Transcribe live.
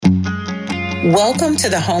Welcome to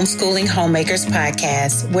the Homeschooling Homemakers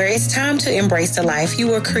Podcast, where it's time to embrace the life you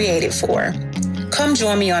were created for. Come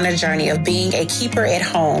join me on a journey of being a keeper at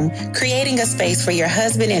home, creating a space for your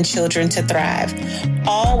husband and children to thrive,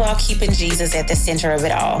 all while keeping Jesus at the center of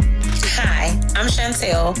it all. Hi, I'm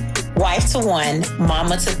Chantel, wife to one,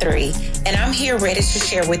 mama to three, and I'm here ready to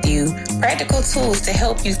share with you practical tools to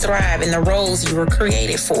help you thrive in the roles you were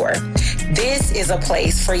created for. This is a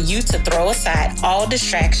place for you to throw aside all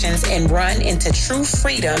distractions and run into true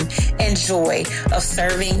freedom and joy of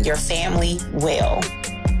serving your family well.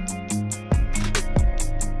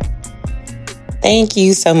 Thank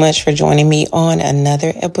you so much for joining me on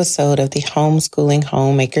another episode of the Homeschooling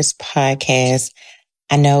Homemakers Podcast.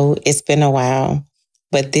 I know it's been a while,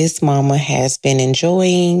 but this mama has been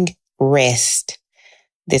enjoying rest.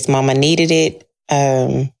 This mama needed it,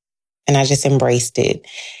 and I just embraced it.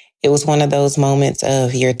 It was one of those moments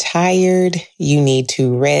of you're tired, you need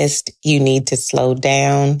to rest, you need to slow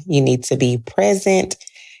down, you need to be present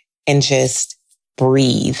and just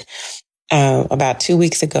breathe. About 2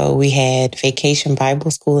 weeks ago, we had Vacation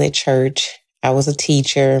Bible School at church. I was a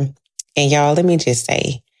teacher. And y'all, let me just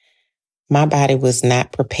say, my body was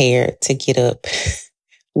not prepared to get up.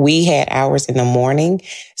 We had hours in the morning,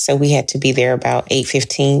 so we had to be there about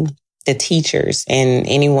 8:15. The teachers and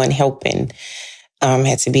anyone helping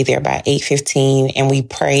had to be there about 8:15. And we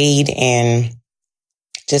prayed and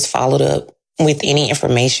just followed up with any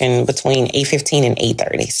information between 8:15 and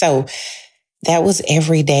 8:30. So that was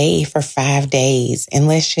every day for 5 days. And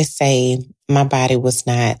let's just say my body was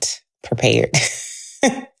not prepared.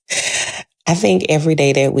 I think every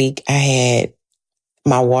day that week I had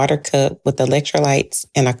my water cup with electrolytes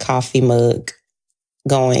and a coffee mug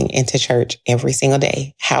going into church every single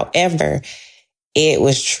day. However, it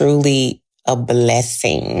was truly a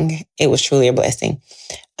blessing. It was truly a blessing.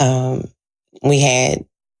 We had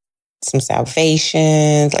some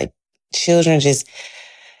salvations, like children just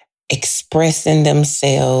expressing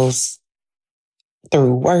themselves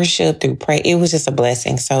through worship, through prayer. It was just a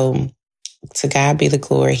blessing. So to God be the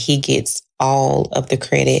glory. He gets all of the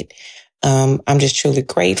credit. I'm just truly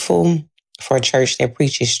grateful for a church that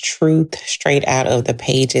preaches truth straight out of the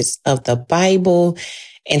pages of the Bible,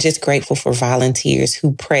 and just grateful for volunteers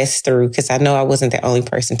who press through, because I know I wasn't the only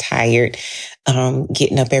person tired,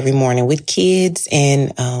 getting up every morning with kids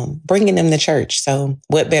and bringing them to church. So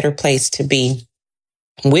what better place to be?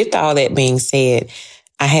 With all that being said,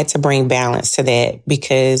 I had to bring balance to that,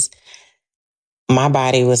 because my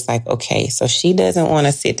body was like, okay, so she doesn't want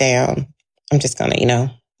to sit down. I'm just going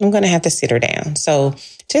to, I'm going to have to sit her down. So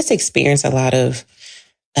just experience a lot of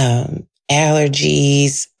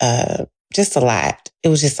allergies, just a lot. It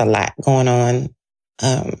was just a lot going on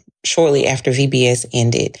shortly after VBS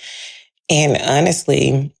ended. And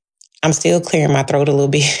honestly, I'm still clearing my throat a little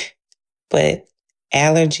bit, but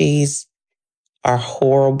allergies are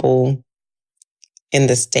horrible in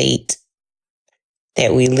the state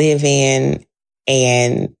that we live in,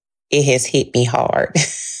 and it has hit me hard.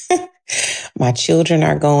 My children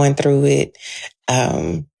are going through it.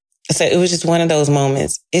 So it was just one of those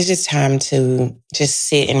moments. It's just time to just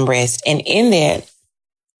sit and rest. And in that,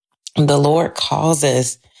 the Lord calls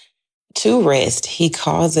us to rest. He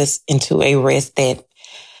calls us into a rest that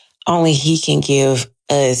only He can give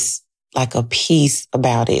us, like a peace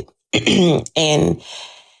about it. And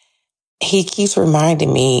He keeps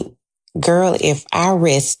reminding me, girl, if I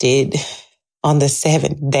rested on the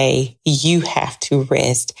seventh day, you have to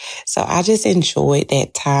rest. So I just enjoyed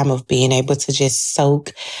that time of being able to just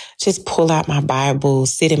soak, just pull out my Bible,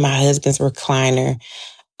 sit in my husband's recliner,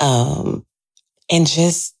 and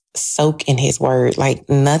just soak in His word like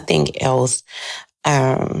nothing else.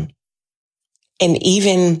 And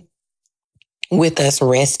even with us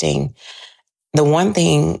resting, the one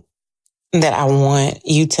thing that I want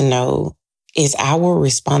you to know is our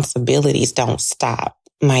responsibilities don't stop.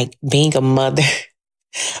 Like being a mother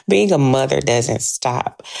doesn't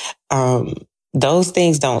stop. Those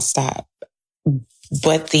things don't stop.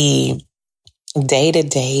 But the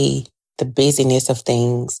day-to-day, the busyness of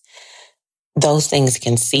things, those things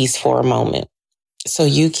can cease for a moment. So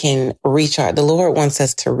you can recharge. The Lord wants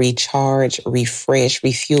us to recharge, refresh,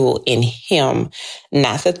 refuel in Him,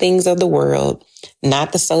 not the things of the world,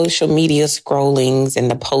 not the social media scrollings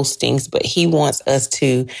and the postings, but He wants us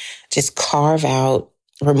to just carve out,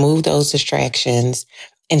 remove those distractions,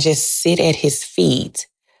 and just sit at His feet,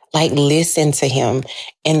 like listen to Him.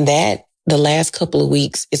 And that the last couple of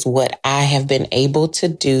weeks is what I have been able to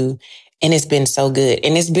do. And it's been so good.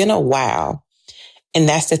 And it's been a while. And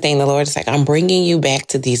that's the thing. The Lord is like, I'm bringing you back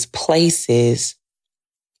to these places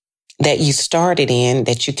that you started in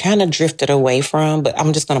that you kind of drifted away from, but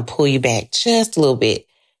I'm just going to pull you back just a little bit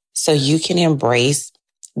so you can embrace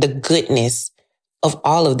the goodness of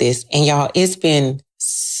all of this. And y'all, it's been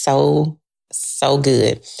so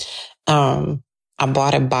good. I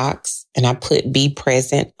bought a box and I put Be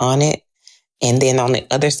Present on it. And then on the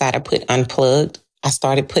other side, I put Unplugged. I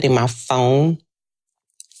started putting my phone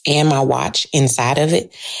and my watch inside of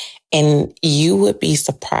it. And you would be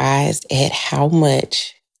surprised at how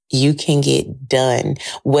much you can get done,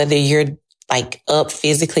 whether you're like up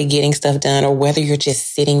physically getting stuff done or whether you're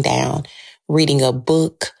just sitting down, reading a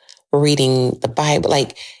book, reading the Bible.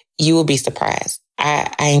 Like, you will be surprised.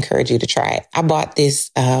 I encourage you to try it. I bought this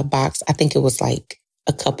box. I think it was like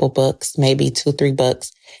a couple bucks, maybe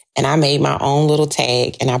 $2-3. And I made my own little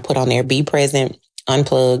tag and I put on there, Be Present,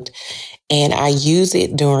 Unplugged. And I use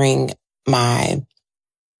it during my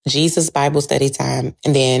Jesus Bible study time.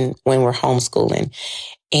 And then when we're homeschooling.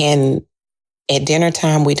 And at dinner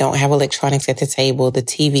time, we don't have electronics at the table. The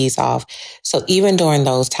TV's off. So even during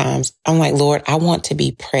those times, I'm like, Lord, I want to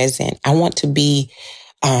be present. I want to be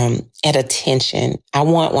at attention. I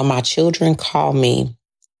want when my children call me,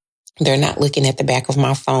 they're not looking at the back of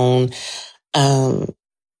my phone. And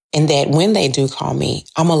that when they do call me,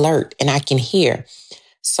 I'm alert and I can hear.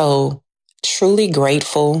 So truly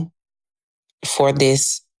grateful for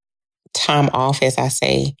this time off, as I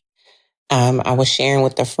say. I was sharing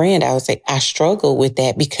with a friend, I was like, I struggle with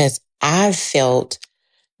that because I felt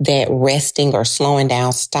that resting or slowing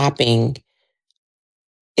down, stopping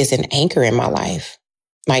is an anchor in my life.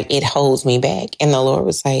 Like, it holds me back. And the Lord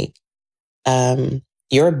was like,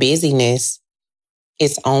 your busyness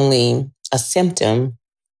is only a symptom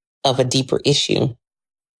of a deeper issue.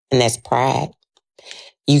 And that's pride.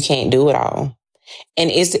 You can't do it all.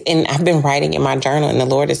 And I've been writing in my journal and the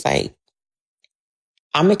Lord is like,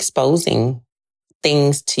 I'm exposing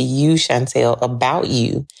things to you, Chantel, about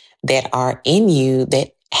you that are in you that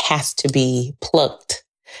has to be plucked,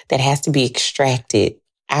 that has to be extracted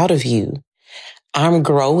out of you. I'm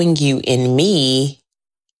growing you in me.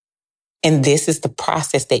 And this is the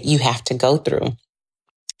process that you have to go through.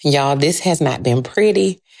 Y'all, this has not been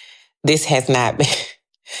pretty. This has not been,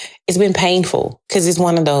 it's been painful because it's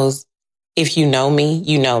one of those, if you know me,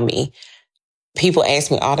 you know me. People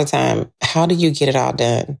ask me all the time, how do you get it all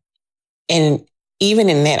done? And even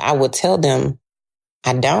in that, I would tell them,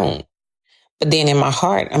 I don't. But then in my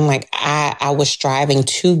heart, I'm like, I was striving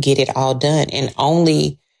to get it all done and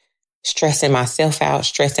only stressing myself out,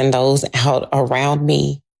 stressing those out around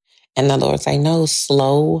me. And the Lord's like, no,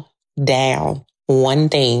 slow down. One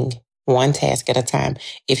thing, one task at a time.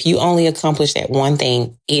 If you only accomplish that one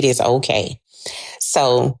thing, it is okay.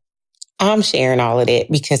 So I'm sharing all of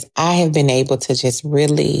that because I have been able to just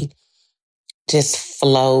really just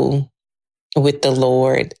flow with the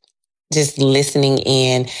Lord, just listening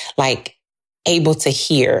in, like able to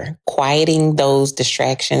hear, quieting those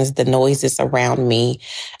distractions, the noises around me.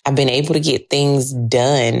 I've been able to get things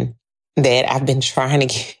done that I've been trying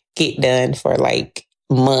to get done for like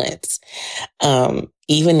months.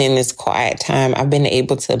 Even in this quiet time, I've been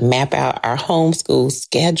able to map out our homeschool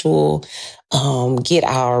schedule, get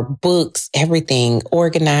our books, everything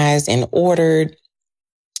organized and ordered.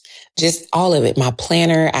 Just all of it. My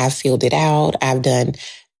planner, I filled it out. I've done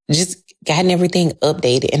just gotten everything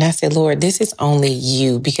updated. And I said, Lord, this is only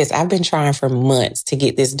you because I've been trying for months to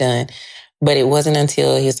get this done. But it wasn't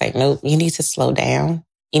until he was like, nope, you need to slow down.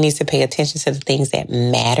 You need to pay attention to the things that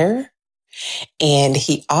matter. And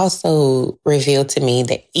he also revealed to me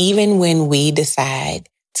that even when we decide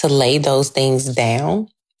to lay those things down,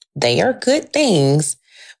 they are good things,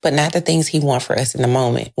 but not the things he wants for us in the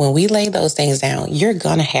moment. When we lay those things down, you're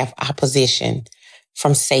going to have opposition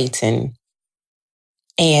from Satan.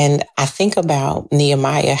 And I think about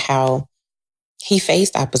Nehemiah, how he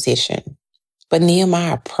faced opposition, but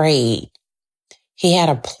Nehemiah prayed. He had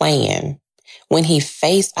a plan. When he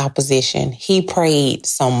faced opposition, he prayed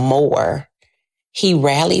some more. He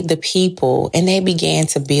rallied the people and they began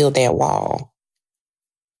to build that wall.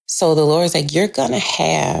 So the Lord's like, you're going to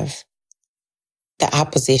have the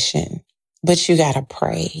opposition, but you got to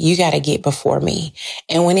pray. You got to get before me.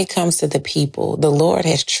 And when it comes to the people, the Lord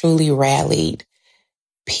has truly rallied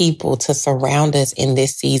people to surround us in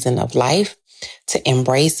this season of life, to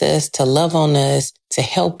embrace us, to love on us, to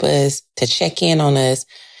help us, to check in on us.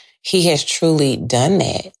 He has truly done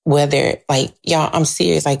that. Whether like, y'all, I'm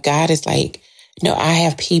serious. Like God is like, no, I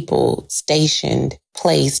have people stationed,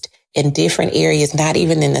 placed in different areas, not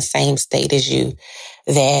even in the same state as you,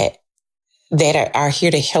 that are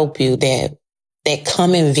here to help you, that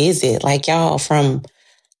come and visit, like y'all from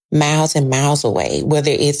miles and miles away,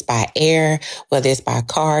 whether it's by air, whether it's by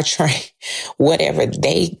car, train, whatever.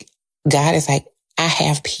 God is like, I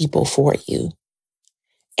have people for you.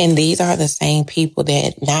 And these are the same people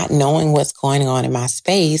that, not knowing what's going on in my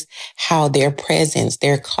space, how their presence,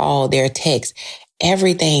 their call, their text,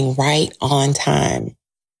 everything right on time.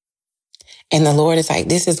 And the Lord is like,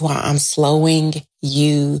 this is why I'm slowing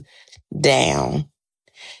you down.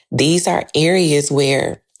 These are areas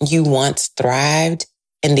where you once thrived.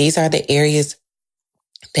 And these are the areas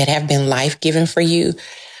that have been life-giving for you.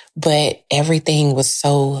 But everything was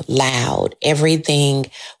so loud. Everything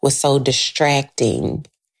was so distracting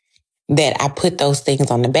that I put those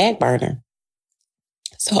things on the back burner.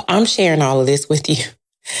 So I'm sharing all of this with you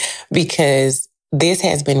because this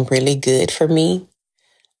has been really good for me.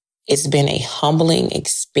 It's been a humbling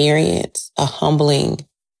experience, a humbling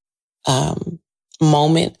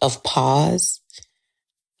moment of pause,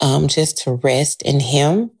 just to rest in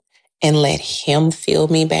Him and let Him fill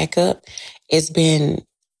me back up. It's been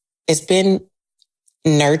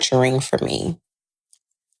nurturing for me.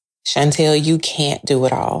 Chantel, you can't do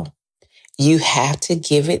it all. You have to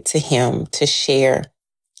give it to Him to share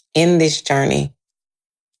in this journey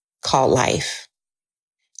called life.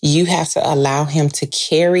 You have to allow Him to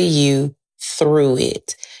carry you through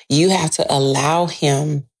it. You have to allow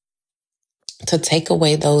Him to take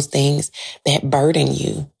away those things that burden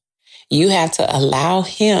you. You have to allow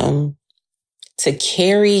Him to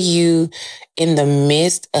carry you in the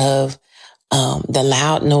midst of the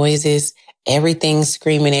loud noises, everything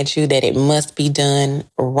screaming at you that it must be done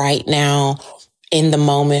right now in the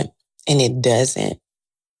moment, and it doesn't.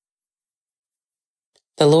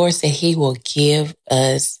 The Lord said He will give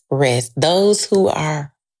us rest. Those who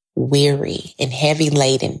are weary and heavy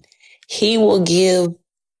laden, He will give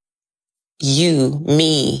you,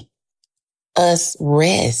 me, us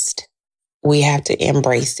rest. We have to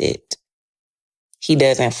embrace it. He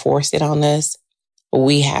doesn't force it on us.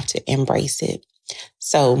 We have to embrace it.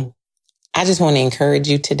 So I just want to encourage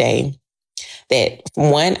you today that,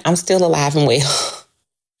 one, I'm still alive and well.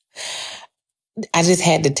 I just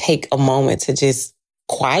had to take a moment to just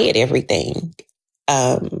quiet everything.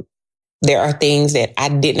 There are things that I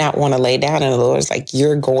did not want to lay down, and the Lord's like,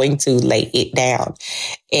 you're going to lay it down.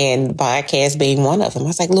 And podcast being one of them. I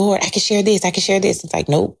was like, Lord, I can share this. I can share this. It's like,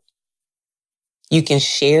 nope. You can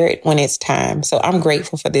share it when it's time. So I'm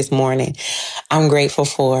grateful for this morning. I'm grateful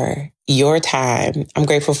for your time. I'm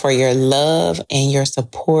grateful for your love and your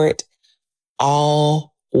support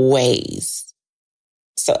always.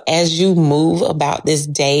 So as you move about this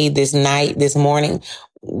day, this night, this morning,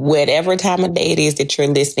 whatever time of day it is that you're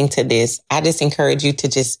listening to this, I just encourage you to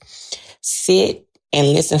just sit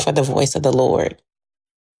and listen for the voice of the Lord.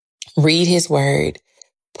 Read His word.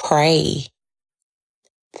 Pray.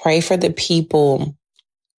 Pray for the people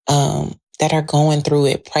that are going through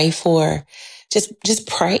it. Pray for, just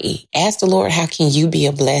pray. Ask the Lord, how can you be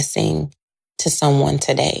a blessing to someone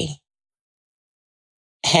today?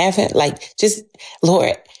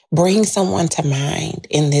 Lord, bring someone to mind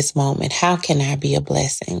in this moment. How can I be a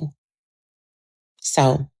blessing?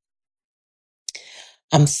 So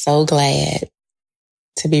I'm so glad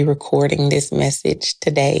to be recording this message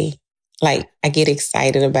today. Like, I get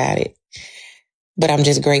excited about it, but I'm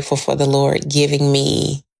just grateful for the Lord giving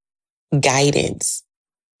me guidance,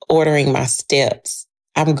 ordering my steps.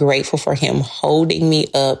 I'm grateful for Him holding me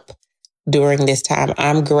up during this time.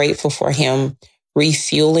 I'm grateful for Him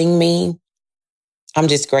refueling me. I'm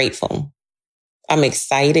just grateful. I'm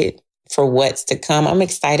excited for what's to come. I'm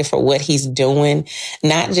excited for what He's doing,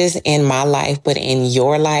 not just in my life, but in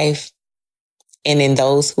your life and in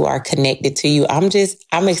those who are connected to you.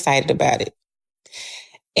 I'm excited about it.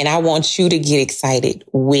 And I want you to get excited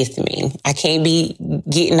with me. I can't be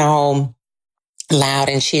getting all loud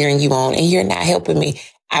and cheering you on, and you're not helping me.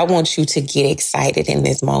 I want you to get excited in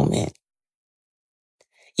this moment.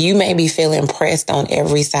 You may be feeling pressed on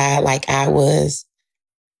every side like I was,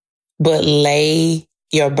 but lay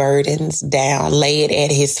your burdens down. Lay it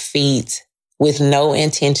at His feet with no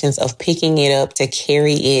intentions of picking it up to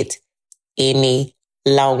carry it any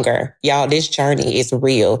longer. Y'all, this journey is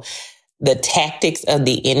real. The tactics of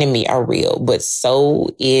the enemy are real, but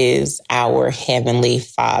so is our Heavenly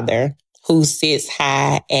Father, who sits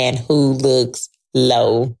high and who looks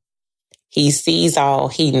low. He sees all.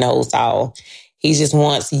 He knows all. He just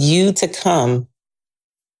wants you to come.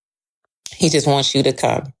 He just wants you to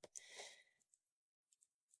come.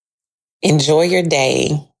 Enjoy your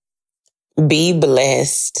day. Be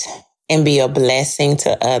blessed and be a blessing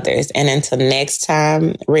to others. And until next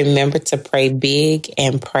time, remember to pray big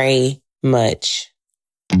and pray much.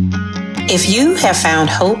 If you have found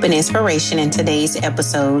hope and inspiration in today's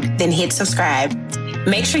episode, then hit subscribe.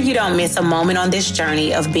 Make sure you don't miss a moment on this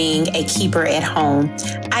journey of being a keeper at home.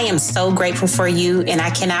 I am so grateful for you, and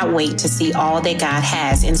I cannot wait to see all that God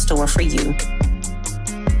has in store for you.